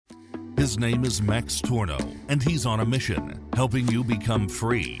His name is Max Tornow, and he's on a mission, helping you become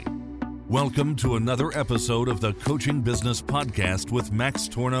free. Welcome to another episode of the Coaching Business Podcast with Max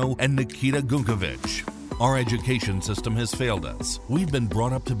Tornow and Nikita Gunkovic. Our education system has failed us. We've been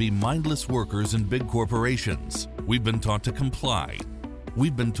brought up to be mindless workers in big corporations. We've been taught to comply.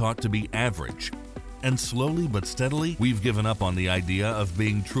 We've been taught to be average. And slowly but steadily, we've given up on the idea of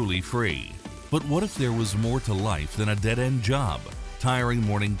being truly free. But what if there was more to life than a dead-end job, tiring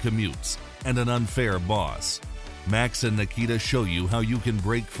morning commutes, and an unfair boss? Max and Nikita show you how you can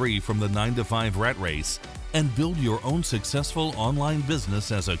break free from the 9-to-5 rat race and build your own successful online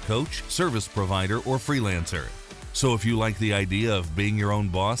business as a coach, service provider, or freelancer. So if you like the idea of being your own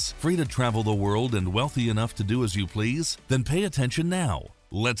boss, free to travel the world, and wealthy enough to do as you please, then pay attention now.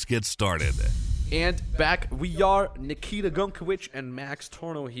 Let's get started. And back we are, Nikita Gunkovic and Max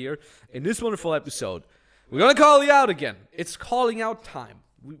Tornow here in this wonderful episode. We're going to call you out again. It's calling out time.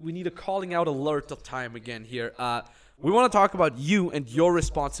 We need a calling out alert of time again here. We want to talk about you and your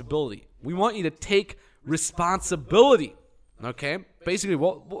responsibility. We want you to take responsibility, okay? Basically,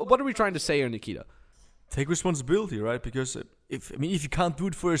 what are we trying to say here, Nikita? Take responsibility, right? Because if you can't do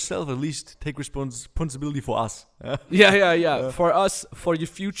it for yourself, at least take responsibility for us. Yeah. For us, for your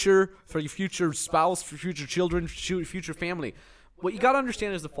future spouse, for future children, future family. What you got to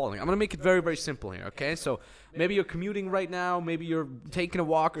understand is the following. I'm going to make it very, very simple here, okay? So maybe you're commuting right now. Maybe you're taking a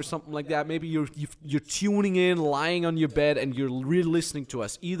walk or something like that. Maybe you're tuning in, lying on your bed, and you're really listening to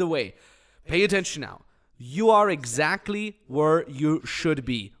us. Either way, pay attention now. You are exactly where you should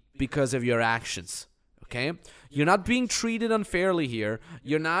be because of your actions, okay? You're not being treated unfairly here.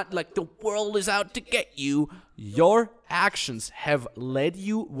 You're not like the world is out to get you. Your actions have led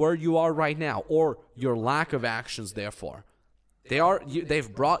you where you are right now, or your lack of actions, therefore.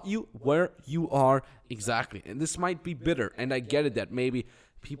 They've brought you where you are exactly. And this might be bitter, and I get it that maybe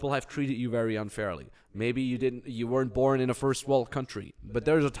people have treated you very unfairly. Maybe you weren't born in a first world country, but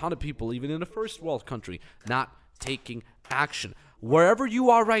there's a ton of people even in a first world country not taking action. Wherever you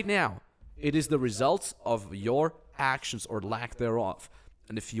are right now, it is the results of your actions or lack thereof.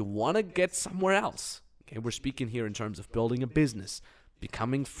 And if you want to get somewhere else, okay, we're speaking here in terms of building a business,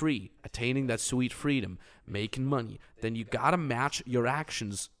 becoming free, attaining that sweet freedom, making money, then you gotta match your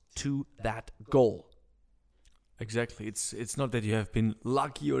actions to that goal. Exactly. It's not that you have been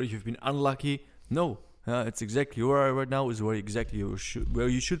lucky or you've been unlucky. No, it's exactly where you are right now is where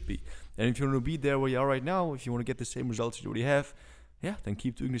you should be. And if you want to be there where you are right now, if you want to get the same results you already have, then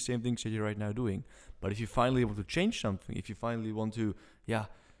keep doing the same things that you're right now doing. But if you finally want to change something, if you finally want to,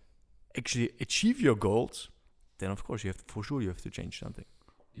 actually achieve your goals, then of course you have to change something.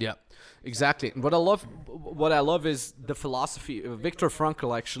 Yeah, exactly. What I love is the philosophy. Viktor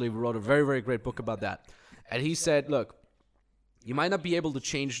Frankl actually wrote a very, very great book about that. And he said, look, you might not be able to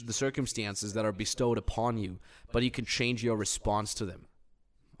change the circumstances that are bestowed upon you, but you can change your response to them.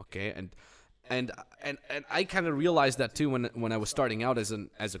 Okay? And I kind of realized that too when I was starting out as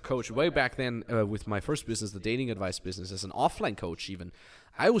a coach way back then with my first business, the dating advice business, as an offline coach even.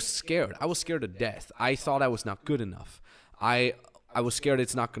 I was scared. I was scared to death. I thought I was not good enough. I was scared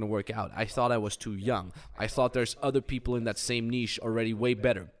it's not going to work out. I thought I was too young. I thought there's other people in that same niche already way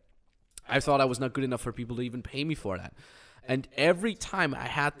better. I thought I was not good enough for people to even pay me for that. And every time I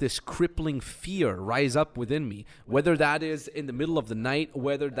had this crippling fear rise up within me, whether that is in the middle of the night,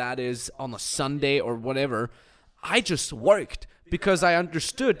 whether that is on a Sunday or whatever, I just worked because I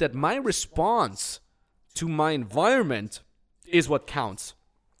understood that my response to my environment is what counts.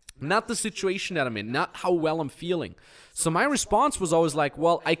 Not the situation that I'm in, not how well I'm feeling. So my response was always like,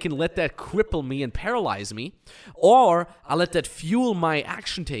 well, I can let that cripple me and paralyze me, or I'll let that fuel my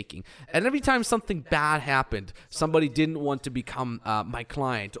action taking. And every time something bad happened, somebody didn't want to become my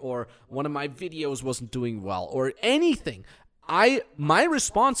client, or one of my videos wasn't doing well, or anything, my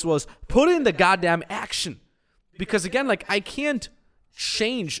response was, put in the goddamn action. Because again, I can't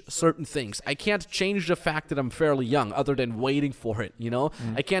change certain things. I can't change the fact that I'm fairly young other than waiting for it,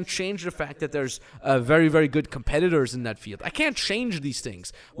 I can't change the fact that there's very, very good competitors in that field. I can't change these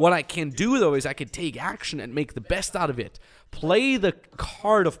things. What I can do, though, is I can take action and make the best out of it. Play the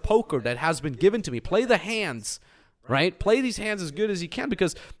card of poker that has been given to me. Play the hands, right? Play these hands as good as you can,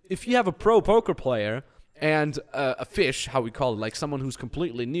 because if you have a pro poker player and a fish, how we call it, like someone who's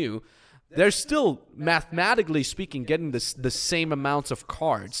completely new, they're still, mathematically speaking, getting the same amounts of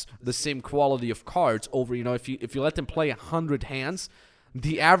cards, the same quality of cards over, if you let them play 100 hands,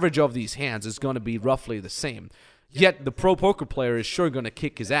 the average of these hands is going to be roughly the same. Yet the pro poker player is sure going to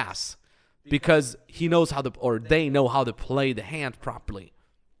kick his ass because he knows they know how to play the hand properly.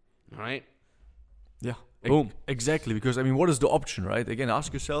 All right? Yeah, Boom. Exactly, because I mean, what is the option, right? Again,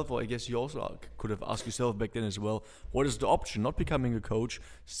 ask yourself, or I guess you also could have asked yourself back then as well, what is the option? Not becoming a coach,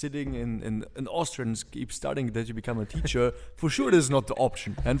 sitting in Austria and keep studying that you become a teacher. For sure, it is not the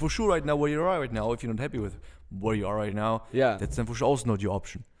option. And for sure, right now, where you are right now, if you're not happy with where you are right now, that's then for sure also not your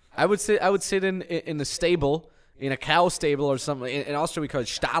option. I would sit in a stable, in a cow stable or something. In Austria, we call it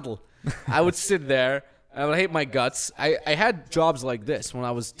Stadel. I would sit there. I would hate my guts. I had jobs like this when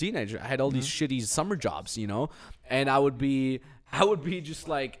I was a teenager. I had all these shitty summer jobs, and I would be just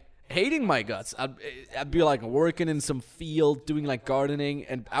like hating my guts. I'd be like working in some field, doing like gardening,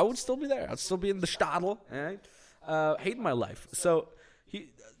 and I would still be there. I'd still be in the Stadel, right? Hating my life. So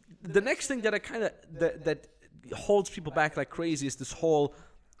the next thing that that holds people back like crazy is this whole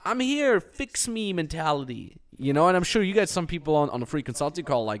 "I'm here, fix me" mentality, And I'm sure you get some people on a free consulting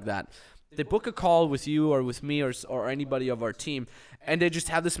call like that. They book a call with you or with me or anybody of our team, and they just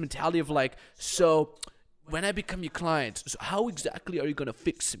have this mentality of like, so when I become your client, so how exactly are you going to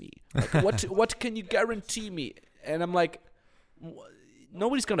fix me? Like, what can you guarantee me? And I'm like,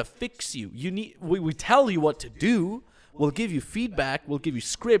 nobody's going to fix you. We tell you what to do. We'll give you feedback. We'll give you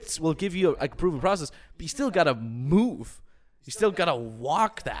scripts. We'll give you a proven process. But you still got to move. You still got to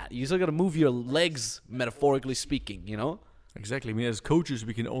walk that. You still got to move your legs, metaphorically speaking, Exactly. I mean, as coaches,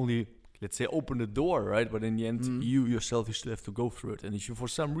 we can only, let's say, open the door, right? But in the end, you yourself, you still have to go through it. And if you, for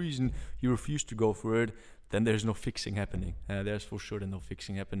some reason, you refuse to go through it, then there's no fixing happening. There's for sure no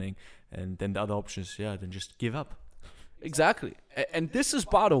fixing happening. And then the other options, then just give up. Exactly. And this is,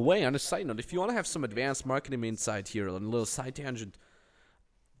 by the way, on a side note, if you want to have some advanced marketing insight here, on a little side tangent,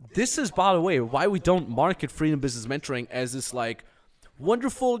 this is, by the way, why we don't market Freedom Business Mentoring as this, like,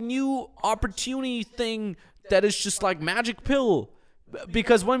 wonderful new opportunity thing that is just like magic pill.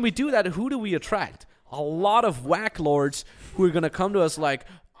 Because when we do that, who do we attract? A lot of whack lords who are going to come to us like,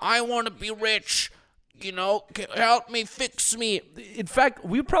 I want to be rich, help me, fix me. In fact,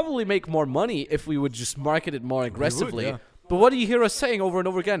 we probably make more money if we would just market it more aggressively. We would, yeah. But what do you hear us saying over and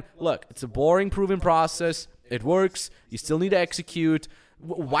over again? Look, it's a boring, proven process. It works. You still need to execute.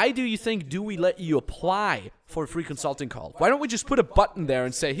 Why do you think do we let you apply for a free consulting call? Why don't we just put a button there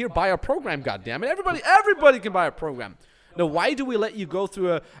and say, here, buy our program, goddammit. Everybody can buy our program. No, why do we let you go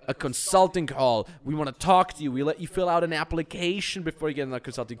through a consulting call? We want to talk to you. We let you fill out an application before you get on a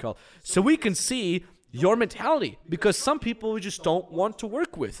consulting call. So we can see your mentality, because some people we just don't want to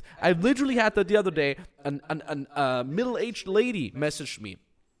work with. I literally had that the other day. A middle-aged lady messaged me,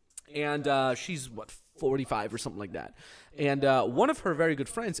 and she's, 45 or something like that. And one of her very good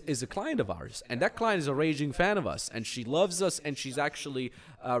friends is a client of ours, and that client is a raging fan of us, and she loves us, and she's actually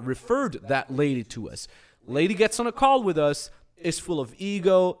referred that lady to us. Lady gets on a call with us, is full of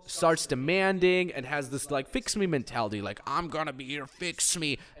ego, starts demanding, and has this like fix me mentality, like I'm gonna be here, fix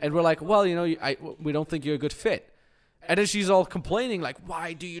me. And we're like, well, we don't think you're a good fit. And then she's all complaining, like,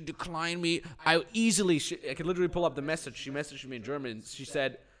 why do you decline me? I can literally pull up the message. She messaged me in German. She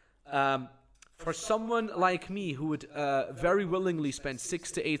said, for someone like me who would very willingly spend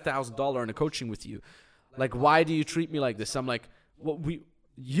 $6,000 to $8,000 on a coaching with you, like, why do you treat me like this? I'm like, well,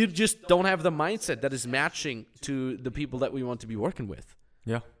 you just don't have the mindset that is matching to the people that we want to be working with.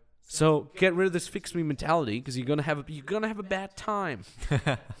 Yeah. So get rid of this fix me mentality, because you're gonna have a bad time.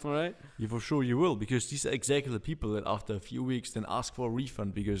 All right? Yeah, for sure you will, because these are exactly the people that after a few weeks then ask for a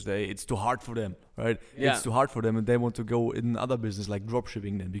refund because it's too hard for them, right? Yeah. It's too hard for them, and they want to go in other business like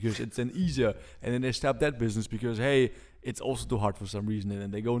dropshipping then, because it's then easier, and then they stop that business because hey, it's also too hard for some reason, and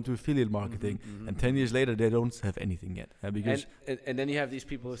then they go into affiliate marketing, and 10 years later they don't have anything yet, because and then you have these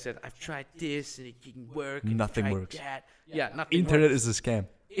people who said, I've tried this and it didn't work. Nothing I've tried works. That. Yeah, nothing. Internet works. is a scam.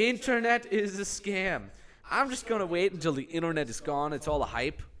 Internet is a scam. I'm just gonna wait until the internet is gone. It's all a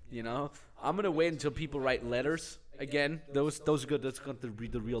hype, I'm gonna wait until people write letters again. Those are good. That's going to be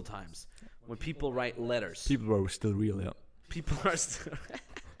the real times when people write letters. People are still real, yeah. People are still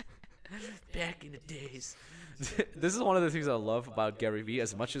back in the days. This is one of the things I love about Gary Vee.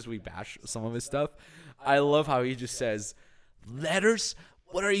 As much as we bash some of his stuff, I love how he just says, "Letters?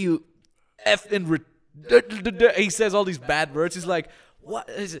 What are you effing?" He says all these bad words. He's like, "What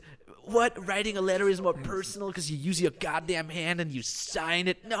is it? What, writing a letter is more personal because you use your goddamn hand and you sign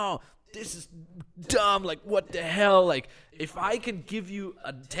it? No, this is dumb. Like, what the hell? Like, if I can give you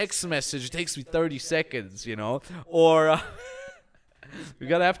a text message, it takes me 30 seconds, Or we're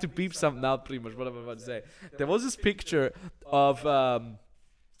going to have to beep something out pretty much, what I'm about to say. There was this picture of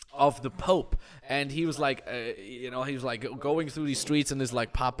of the Pope, and he was like, he was like going through these streets in his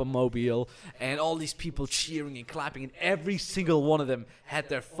like Papa Mobile, and all these people cheering and clapping, and every single one of them had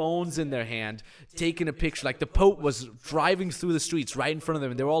their phones in their hand, taking a picture. Like the Pope was driving through the streets right in front of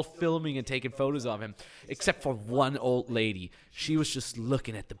them, and they were all filming and taking photos of him, except for one old lady. She was just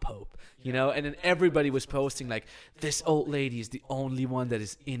looking at the Pope, and then everybody was posting like, this old lady is the only one that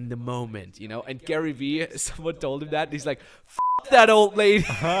is in the moment, and Gary Vee, someone told him that, and he's like, that old lady.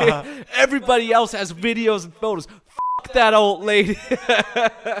 Everybody else has videos and photos. Fuck that old lady.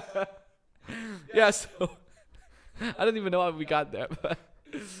 Yeah, so I don't even know how we got there. But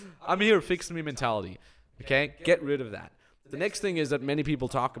I'm here, fix me mentality. Okay, get rid of that. The next thing is that many people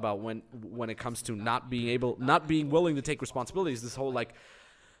talk about when it comes to not being willing to take responsibility is this whole like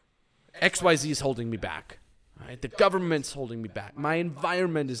XYZ is holding me back. Right? The government's holding me back. My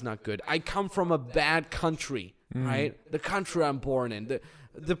environment is not good. I come from a bad country. Right? The country I'm born in,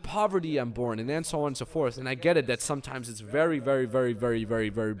 the poverty I'm born in, and so on and so forth. And I get it that sometimes it's very, very, very, very, very,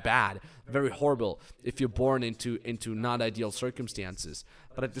 very bad, very horrible if you're born into not ideal circumstances.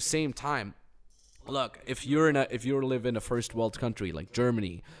 But at the same time, look, if you live in a first world country like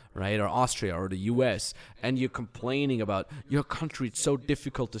Germany, right, or Austria or the US, and you're complaining about your country, it's so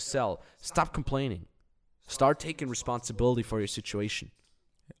difficult to sell, stop complaining. Start taking responsibility for your situation.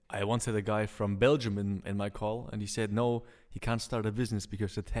 I once had a guy from Belgium in my call, and he said, no, he can't start a business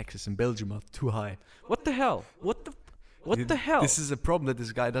because the taxes in Belgium are too high. What the hell? What the hell? This is a problem that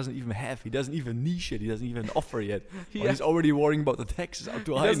this guy doesn't even have. He doesn't even niche it. He doesn't even offer yet. He's already worrying about the taxes are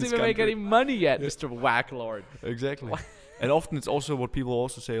too high in this country. He doesn't even make any money yet, Mr. Wacklord. Exactly. And often it's also what people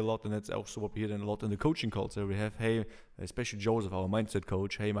also say a lot, and that's also what we hear a lot in the coaching calls that we have. Hey, especially Joseph, our mindset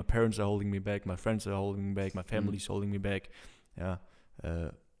coach. Hey, my parents are holding me back. My friends are holding me back. My family's holding me back. Yeah.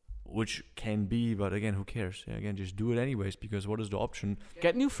 Which can be, but again, who cares? Yeah, again, just do it anyways, because what is the option?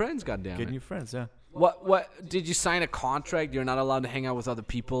 Get new friends, goddammit. Get new friends, yeah. What did you sign a contract? You're not allowed to hang out with other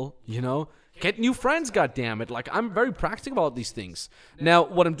people, Get new friends, goddammit. Like, I'm very practical about these things. Now,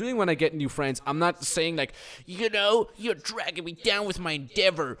 what I'm doing when I get new friends, I'm not saying like, you're dragging me down with my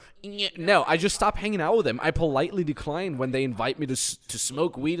endeavor. No, I just stop hanging out with them. I politely decline when they invite me to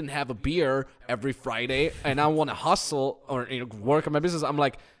smoke weed and have a beer every Friday, and I want to hustle or work on my business. I'm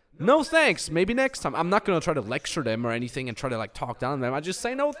like, no thanks, maybe next time. I'm not going to try to lecture them or anything and try to like talk down on them. I just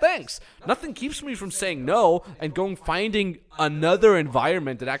say no thanks. Nothing keeps me from saying no and finding another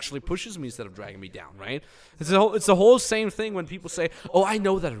environment that actually pushes me instead of dragging me down, right? It's the whole same thing when people say, oh, I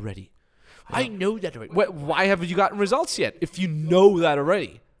know that already. I know that already. Why haven't you gotten results yet if you know that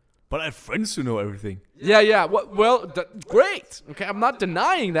already? But I have friends who know everything. Yeah. Well, great. Okay, I'm not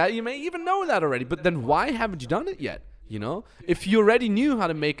denying that. You may even know that already. But then why haven't you done it yet? If you already knew how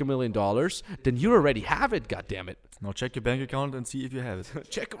to make $1 million, then you already have it, goddammit. Now check your bank account and see if you have it.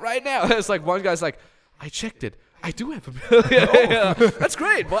 Check it right now. It's like one guy's like, I checked it. I do have $1 million. Yeah, that's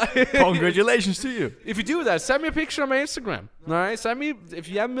great. Congratulations to you. If you do that, send me a picture on my Instagram. All right? If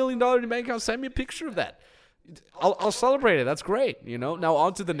you have $1 million in your bank account, send me a picture of that. I'll celebrate it. That's great. Now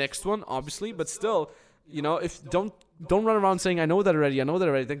on to the next one, obviously, but still, if don't run around saying I know that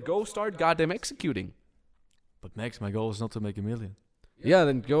already, then go start goddamn executing. But Max, my goal is not to make $1 million. Yeah,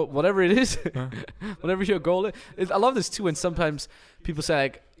 then go, whatever it is, whatever your goal is. I love this too, and sometimes people say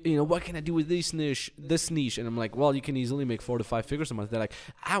like, what can I do with this niche? And I'm like, well, you can easily make 4 to 5 figures a month. They're like,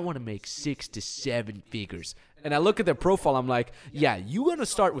 I want to make 6 to 7 figures. And I look at their profile, I'm like, yeah, you want to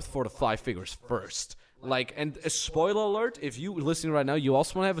start with 4 to 5 figures first. Like, and a spoiler alert, if you listening right now, you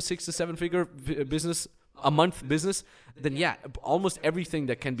also want to have a 6 to 7 figure business, a month business, then yeah, almost everything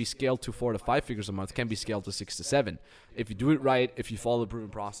that can be scaled to 4 to 5 figures a month can be scaled to 6 to 7. If you do it right, if you follow the proven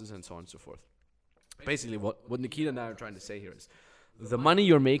process, and so on and so forth. Basically, what Nikita and I are trying to say here is, the money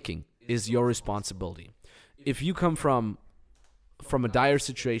you're making is your responsibility. If you come from a dire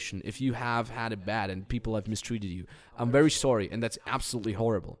situation, if you have had it bad and people have mistreated you, I'm very sorry, and that's absolutely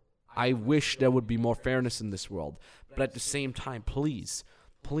horrible. I wish there would be more fairness in this world. But at the same time, please,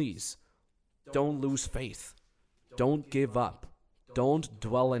 don't lose faith. Don't give up. Don't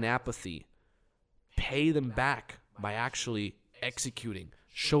dwell in apathy. Pay them back by actually executing.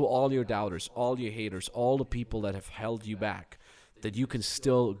 Show all your doubters, all your haters, all the people that have held you back that you can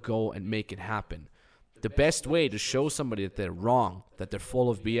still go and make it happen. The best way to show somebody that they're wrong, that they're full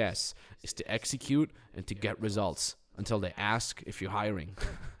of BS, is to execute and to get results until they ask if you're hiring.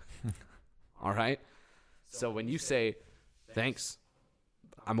 All right? So when you say, thanks,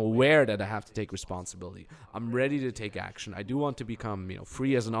 I'm aware that I have to take responsibility. I'm ready to take action. I do want to become,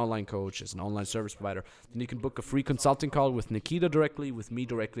 free as an online coach, as an online service provider. Then you can book a free consulting call with Nikita directly, with me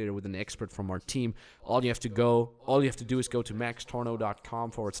directly, or with an expert from our team. All you have to do is go to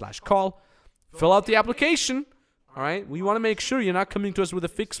maxtorno.com/call, fill out the application. All right? We want to make sure you're not coming to us with a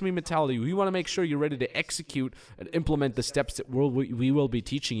fix me mentality. We want to make sure you're ready to execute and implement the steps that we will be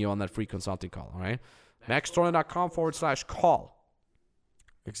teaching you on that free consulting call. All right? maxtorno.com/call.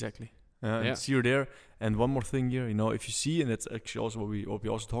 Exactly. And see you there. And one more thing here, if you see, and that's actually also what we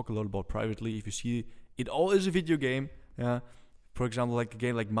also talk a lot about privately, if you see it all is a video game, for example, like a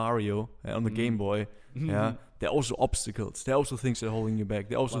game like Mario on the Game Boy, there are also obstacles. There are also things that are holding you back.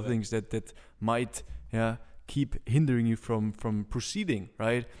 There are also things that might keep hindering you from proceeding,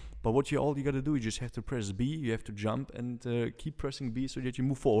 right? But all you got to do, you just have to press B, you have to jump and keep pressing B so that you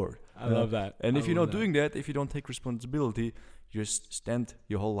move forward. I love that. And if you're not doing that, if you don't take responsibility, you just stand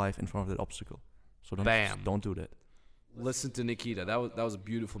your whole life in front of that obstacle. So don't do that. Listen to Nikita. That was a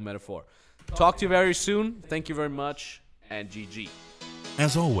beautiful metaphor. Talk to you very soon. Thank you very much, and GG.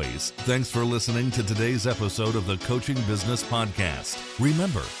 As always, thanks for listening to today's episode of the Coaching Business Podcast.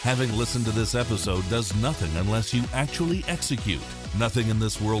 Remember, having listened to this episode does nothing unless you actually execute. Nothing in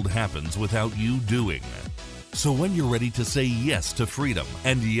this world happens without you doing. So when you're ready to say yes to freedom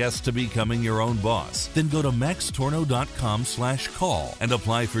and yes to becoming your own boss, then go to maxtorno.com/call and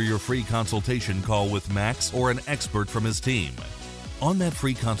apply for your free consultation call with Max or an expert from his team. On that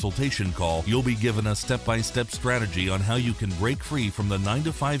free consultation call, you'll be given a step-by-step strategy on how you can break free from the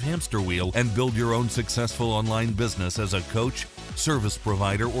 9-to-5 hamster wheel and build your own successful online business as a coach, service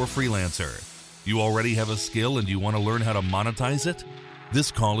provider, or freelancer. You already have a skill and you want to learn how to monetize it?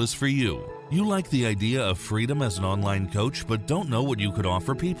 This call is for you. You like the idea of freedom as an online coach but don't know what you could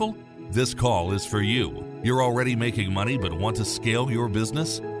offer people? This call is for you. You're already making money but want to scale your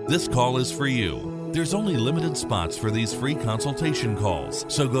business? This call is for you. There's only limited spots for these free consultation calls,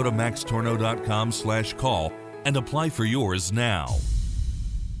 so go to maxtorno.com/call and apply for yours now.